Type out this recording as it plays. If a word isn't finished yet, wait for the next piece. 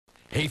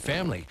Hey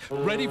family,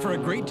 ready for a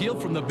great deal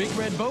from the Big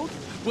Red Boat?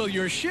 Well,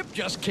 your ship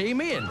just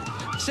came in.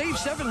 Save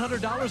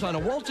 $700 on a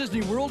Walt Disney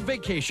World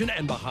vacation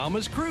and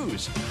Bahamas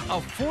cruise. A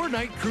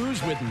 4-night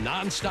cruise with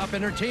non-stop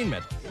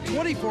entertainment,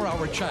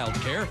 24-hour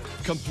childcare,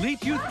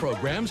 complete youth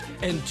programs,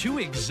 and 2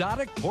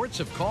 exotic ports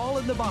of call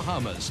in the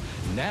Bahamas,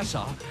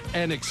 Nassau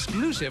and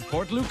exclusive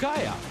Port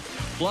Lucaya.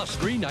 Plus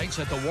 3 nights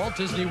at the Walt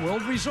Disney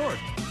World Resort.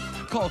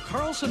 Call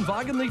Carlson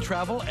Wagenly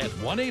Travel at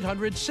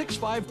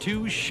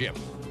 1-800-652-SHIP.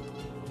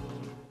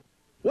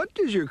 What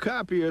does your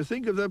copier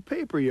think of the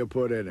paper you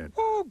put in it?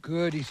 Oh,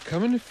 good. He's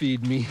coming to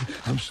feed me.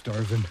 I'm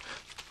starving.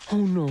 Oh,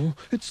 no.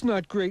 It's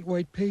not great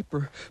white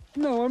paper.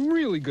 No, I'm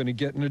really going to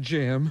get in a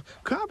jam.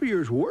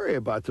 Copiers worry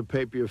about the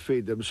paper you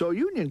feed them, so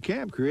Union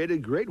Camp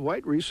created Great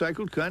White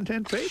recycled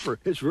content paper.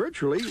 It's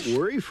virtually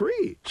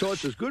worry-free, so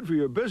it's as good for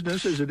your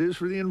business as it is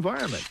for the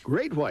environment.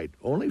 Great White,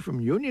 only from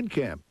Union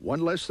Camp. One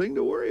less thing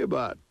to worry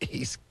about.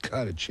 He's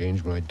got to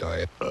change my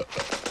diet.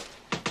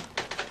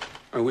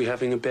 Are we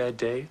having a bad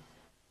day?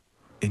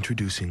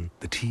 Introducing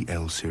the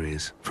TL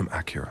Series from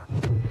Acura.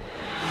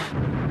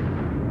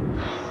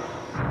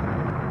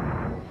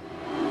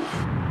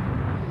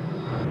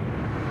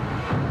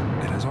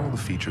 It has all the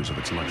features of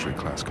its luxury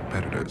class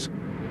competitors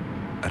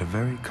at a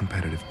very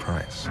competitive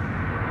price. The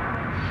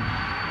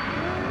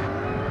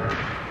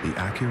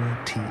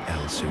Acura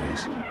TL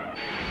Series.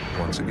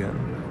 Once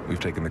again, we've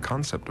taken the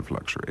concept of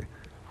luxury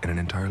in an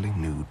entirely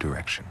new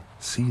direction.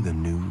 See the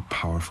new,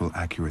 powerful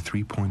Acura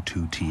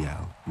 3.2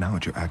 TL, now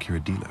at your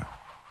Acura dealer.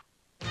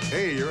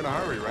 Hey, you're in a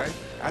hurry, right?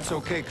 That's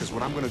okay, because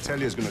what I'm going to tell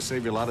you is going to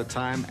save you a lot of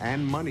time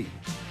and money.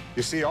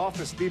 You see,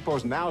 Office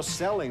Depot's now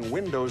selling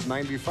Windows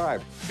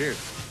 95. Here,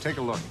 take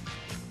a look.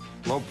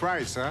 Low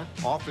price, huh?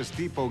 Office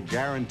Depot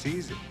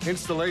guarantees it.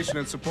 Installation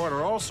and support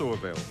are also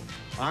available.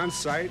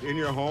 On-site, in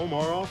your home,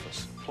 or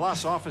office.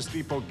 Plus, Office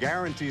Depot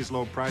guarantees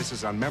low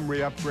prices on memory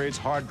upgrades,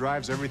 hard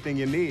drives, everything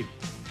you need.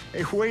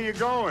 Hey, where you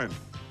going?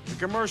 The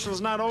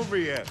commercial's not over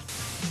yet.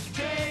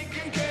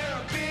 Taking care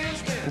of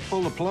business. We'll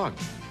pull the plug.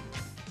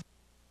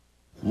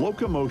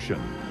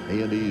 Locomotion,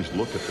 A&E's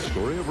look at the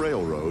story of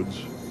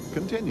railroads,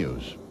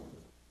 continues.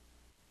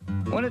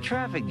 When a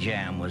traffic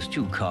jam was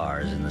 2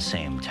 cars in the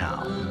same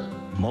town,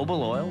 Mobil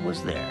Oil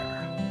was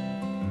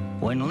there.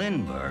 When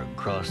Lindbergh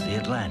crossed the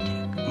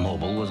Atlantic,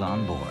 Mobil was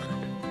on board.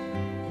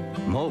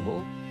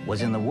 Mobil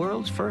was in the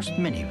world's first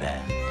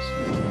minivans,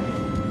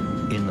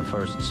 in the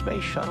first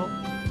space shuttle,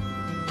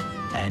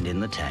 and in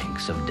the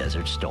tanks of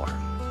Desert Storm.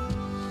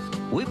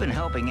 We've been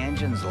helping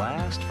engines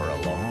last for a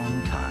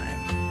long time.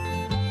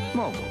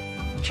 Mobil,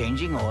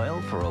 changing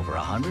oil for over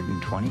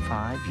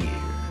 125 years.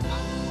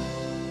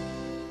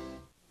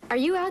 Are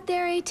you out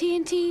there,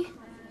 AT&T?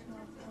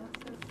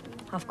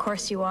 Of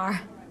course you are.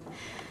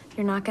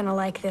 You're not gonna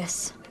like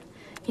this.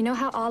 You know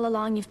how all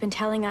along you've been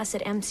telling us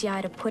at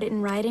MCI to put it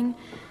in writing?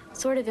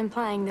 Sort of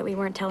implying that we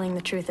weren't telling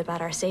the truth about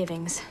our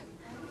savings.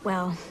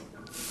 Well,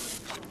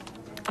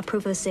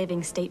 approve of the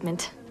savings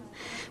statement.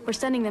 We're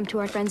sending them to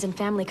our friends and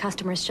family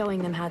customers,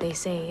 showing them how they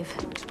save.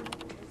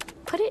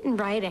 Put it in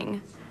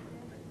writing.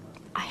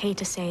 I hate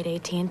to say it,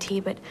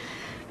 AT&T, but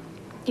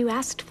you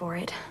asked for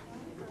it.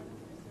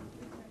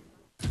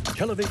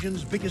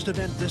 Television's biggest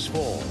event this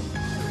fall,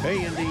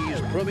 A&E's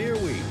Premier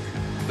Week,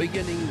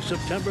 beginning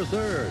September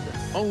 3rd,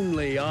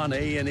 only on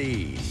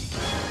A&E.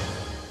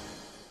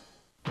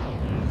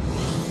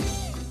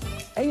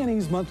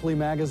 A&E's Monthly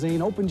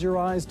Magazine opens your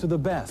eyes to the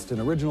best in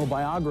original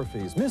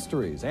biographies,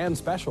 mysteries, and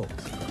specials.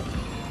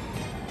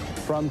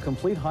 From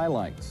complete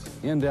highlights,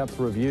 in-depth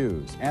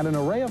reviews, and an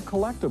array of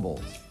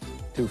collectibles,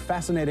 to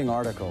fascinating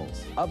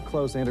articles,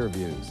 up-close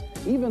interviews,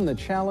 even the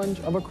challenge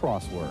of a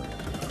crossword.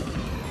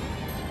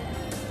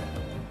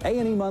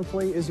 A&E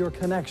Monthly is your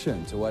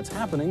connection to what's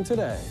happening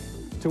today.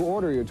 To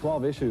order your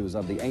 12 issues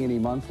of the A&E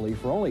Monthly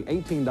for only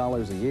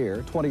 $18 a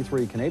year,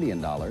 23 Canadian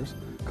dollars,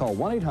 call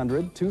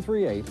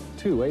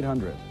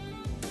 1-800-238-2800.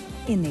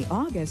 In the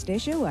August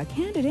issue, a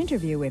candid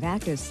interview with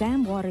actors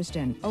Sam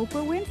Waterston,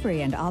 Oprah Winfrey,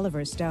 and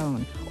Oliver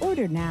Stone.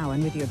 Order now,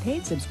 and with your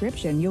paid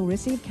subscription, you'll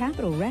receive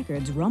Capitol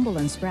Records' Rumble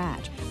and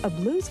Scratch, a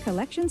blues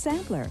collection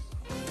sampler.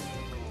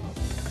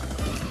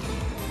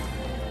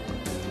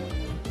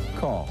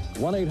 Call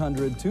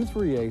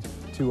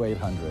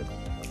 1-800-238-2800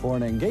 for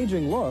an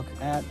engaging look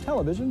at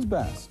television's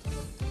best.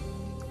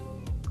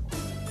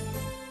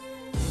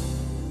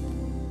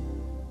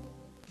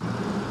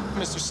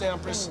 Mr.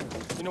 Sampras,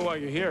 you know why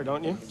you're here,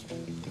 don't you?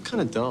 You're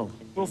kind of dumb.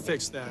 We'll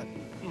fix that.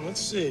 Let's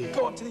see.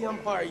 Go up to the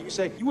umpire. You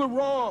say, you were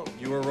wrong.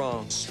 You were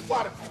wrong.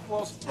 Swat a few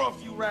balls, throw a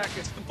few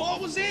rackets. The ball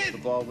was in. The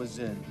ball was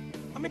in.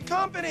 I'm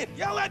incompetent.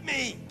 Yell at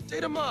me.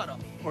 Say tomato.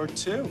 Or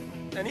 2.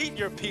 And eat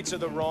your pizza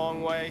the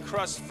wrong way.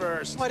 Crust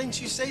first. Why didn't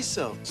you say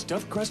so?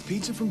 Stuffed crust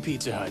pizza from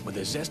Pizza Hut. With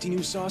a zesty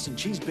new sauce and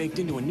cheese baked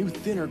into a new,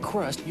 thinner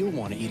crust, you'll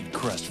want to eat it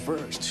crust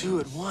first.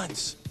 2 at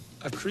once.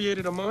 I've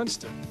created a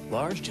monster.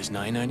 Large, just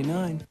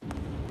 $9.99.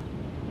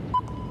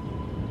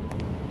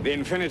 The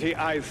Infiniti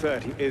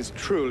i30 is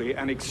truly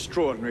an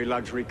extraordinary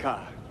luxury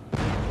car.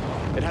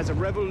 It has a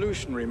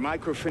revolutionary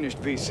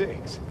micro-finished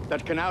V6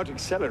 that can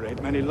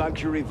out-accelerate many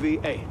luxury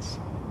V8s.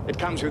 It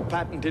comes with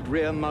patented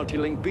rear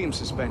multi-link beam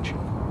suspension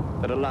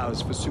that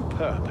allows for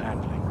superb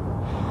handling.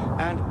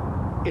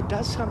 And it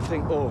does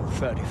something all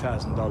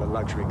 $30,000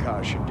 luxury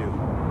cars should do.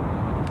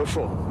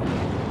 Perform.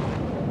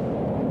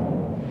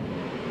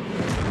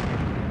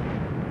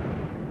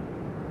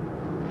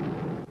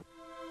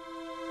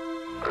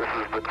 This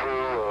is the crew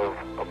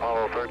of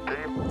Apollo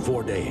 13.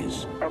 4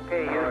 days.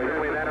 Okay,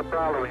 Houston, we've had a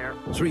problem here.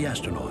 3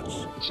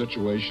 astronauts. The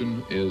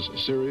situation is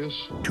serious.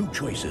 2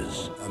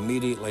 choices.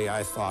 Immediately,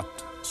 I thought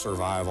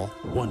survival.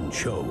 1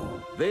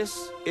 show.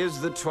 This is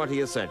the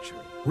 20th century.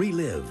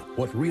 Relive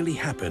what really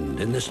happened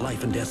in this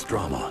life and death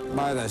drama.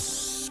 By the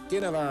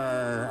skin of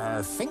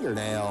our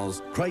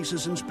fingernails.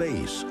 Crisis in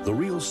Space, the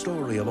real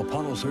story of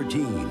Apollo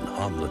 13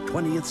 on the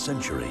 20th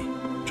century.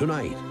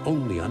 Tonight,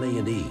 only on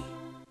A&E.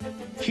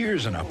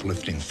 Here's an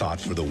uplifting thought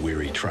for the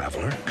weary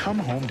traveler. Come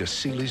home to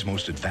Sealy's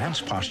most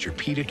advanced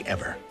Posturepedic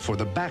ever for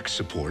the back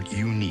support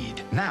you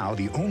need. Now,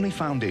 the only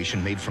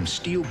foundation made from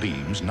steel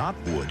beams, not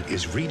wood,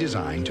 is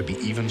redesigned to be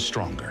even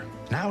stronger.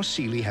 Now,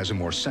 Sealy has a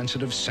more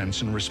sensitive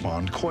sense and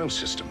respond coil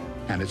system,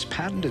 and its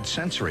patented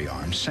sensory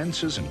arm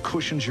senses and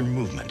cushions your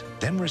movement,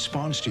 then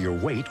responds to your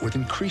weight with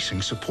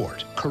increasing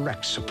support,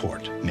 correct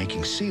support,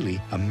 making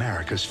Sealy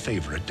America's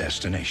favorite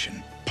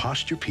destination.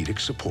 Posturepedic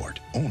support,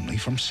 only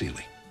from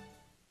Sealy.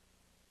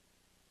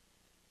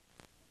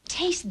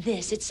 Taste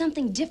this. It's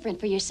something different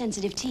for your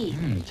sensitive teeth.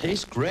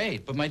 Tastes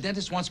great, but my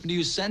dentist wants me to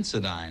use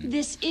Sensodyne.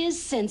 This is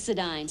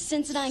Sensodyne.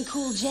 Sensodyne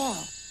Cool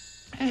Gel.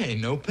 Hey,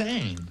 no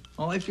pain.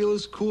 All I feel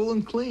is cool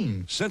and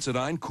clean.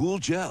 Sensodyne Cool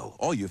Gel.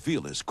 All you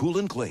feel is cool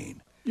and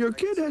clean. Your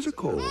kid has a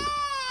cold.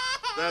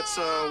 That's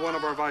one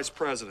of our vice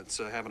presidents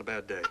having a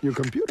bad day. Your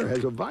computer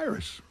has a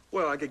virus.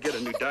 Well, I could get a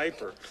new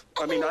diaper.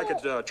 I mean, I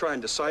could try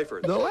and decipher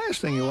it. The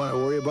last thing you want to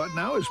worry about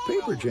now is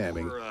paper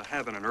jamming. We're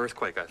having an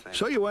earthquake, I think.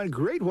 So you want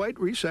great white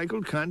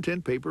recycled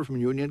content paper from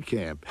Union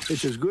Camp.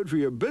 It's as good for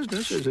your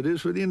business as it is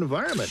for the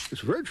environment.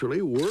 It's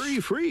virtually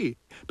worry-free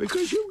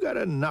because you've got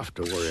enough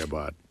to worry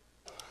about.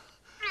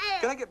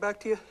 Can I get back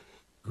to you?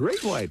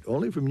 Great white,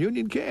 only from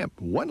Union Camp.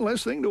 One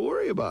less thing to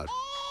worry about.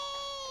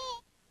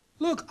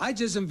 Look, I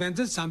just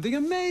invented something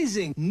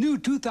amazing. New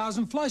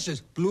 2000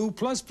 flushes, blue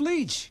plus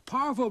bleach.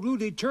 Powerful blue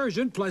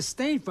detergent plus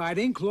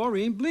stain-fighting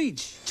chlorine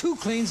bleach. 2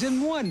 cleans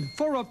in 1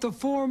 for up to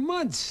 4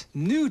 months.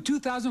 New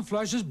 2000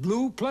 flushes,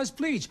 blue plus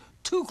bleach.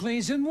 2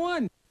 cleans in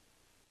 1.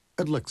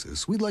 At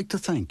Lexus, we'd like to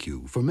thank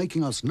you for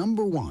making us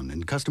 #1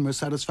 in customer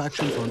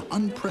satisfaction for an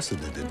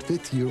unprecedented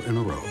 5th year in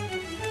a row.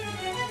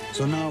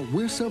 So now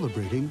we're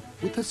celebrating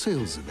with a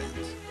sales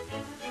event.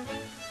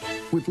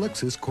 With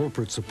Lexus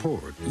Corporate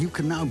Support, you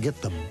can now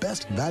get the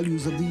best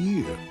values of the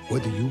year,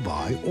 whether you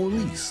buy or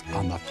lease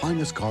on the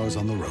finest cars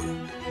on the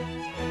road.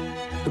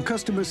 The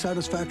Customer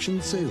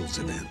Satisfaction Sales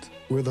Event,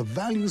 where the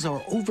values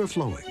are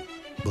overflowing,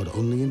 but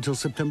only until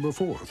September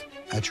 4th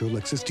at your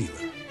Lexus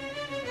dealer.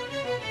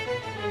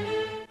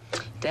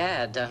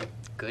 Dad,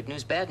 good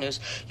news, bad news.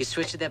 You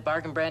switched to that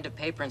bargain brand of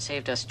paper and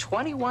saved us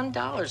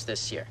 $21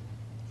 this year.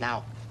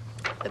 Now,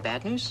 the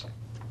bad news?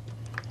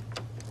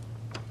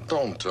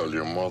 Don't tell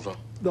your mother.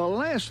 The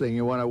last thing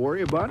you want to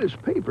worry about is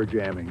paper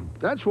jamming.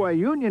 That's why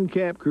Union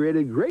Camp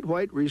created great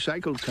white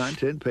recycled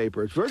content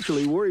paper. It's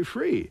virtually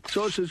worry-free,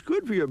 so it's as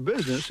good for your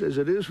business as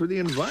it is for the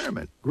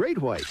environment. Great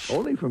white,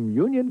 only from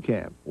Union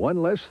Camp.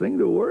 One less thing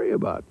to worry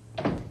about.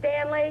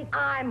 Stanley,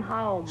 I'm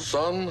home.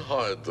 Son,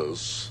 hide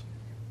this.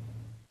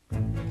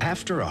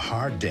 After a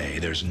hard day,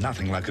 there's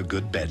nothing like a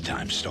good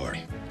bedtime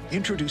story.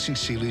 Introducing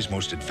Sealy's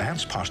most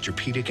advanced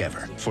Posturepedic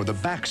ever for the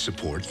back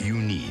support you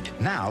need.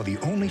 Now, the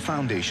only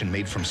foundation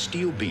made from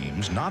steel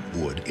beams, not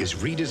wood, is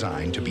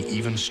redesigned to be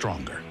even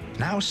stronger.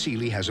 Now,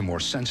 Sealy has a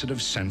more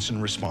sensitive sense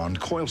and respond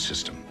coil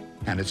system,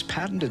 and its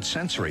patented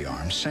sensory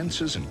arm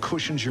senses and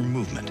cushions your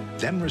movement,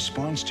 then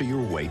responds to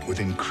your weight with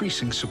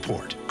increasing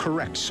support,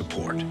 correct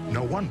support.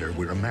 No wonder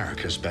we're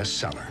America's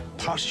bestseller.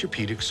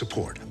 Posturepedic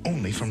support,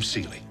 only from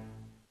Sealy.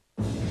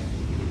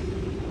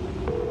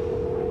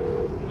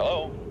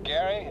 Hello,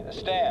 Gary,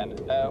 Stan.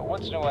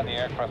 What's new on the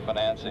aircraft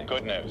financing?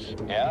 Good news.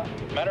 Yeah?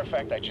 Matter of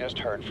fact, I just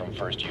heard from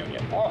First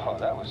Union. Whoa,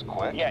 that was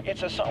quick. Yeah,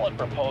 it's a solid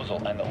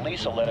proposal, and the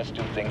lease will let us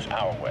do things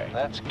our way.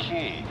 That's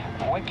key.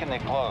 When can they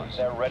close?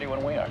 They're ready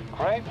when we are.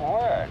 Great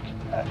work.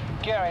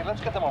 Gary,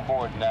 let's get them on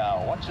board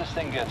now. Once this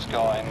thing gets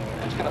going,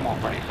 it's going to move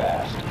pretty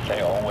fast.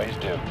 They always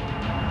do.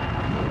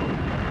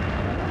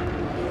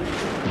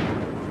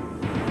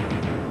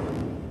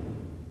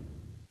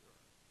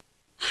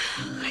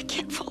 I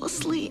can't fall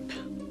asleep.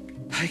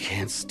 I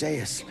can't stay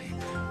asleep.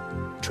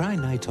 Try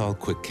Nytol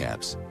Quick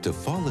Caps to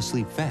fall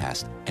asleep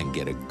fast and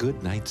get a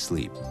good night's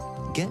sleep.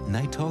 Get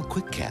Nytol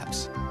Quick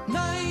Caps.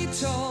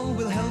 Nytol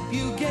will help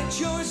you get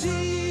your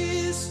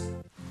Z's.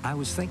 I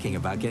was thinking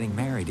about getting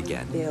married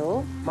again.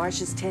 Bill,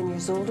 Marcia's 10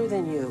 years older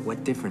than you.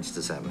 What difference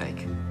does that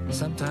make?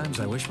 Sometimes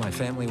I wish my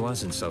family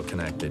wasn't so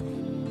connected.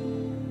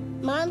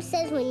 Mom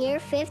says when you're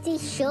 50,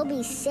 she'll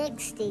be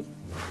 60.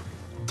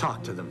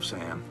 Talk to them,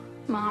 Sam.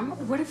 Mom,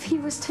 what if he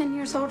was 10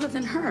 years older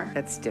than her?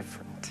 That's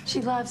different.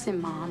 She loves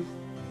him, Mom.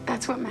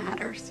 That's what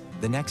matters.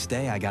 The next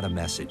day, I got a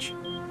message,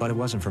 but it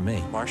wasn't for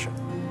me. Marcia.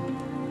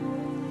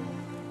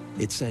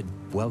 It said,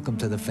 "Welcome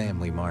to the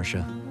family,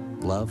 Marcia.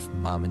 Love,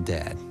 Mom and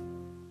Dad."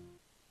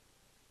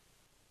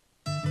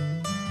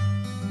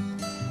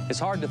 It's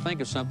hard to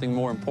think of something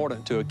more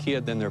important to a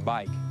kid than their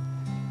bike.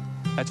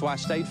 That's why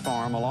State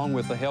Farm, along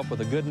with the help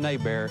of a good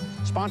neighbor,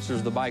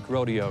 sponsors the Bike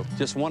Rodeo,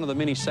 just one of the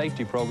many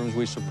safety programs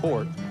we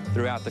support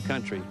throughout the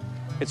country.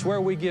 It's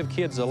where we give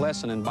kids a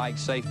lesson in bike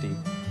safety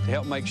to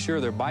help make sure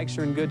their bikes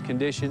are in good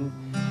condition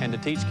and to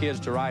teach kids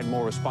to ride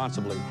more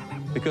responsibly.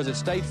 Because at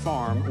State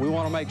Farm, we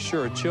want to make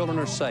sure children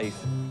are safe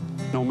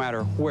no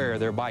matter where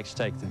their bikes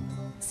take them.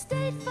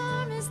 State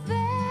Farm is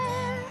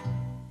there.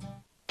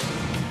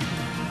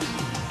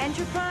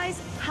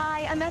 Enterprise?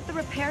 Hi, I'm at the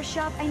repair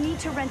shop. I need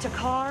to rent a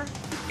car.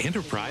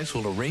 Enterprise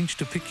will arrange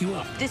to pick you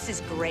up. This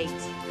is great.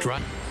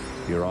 Drive.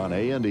 You're on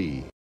A&E.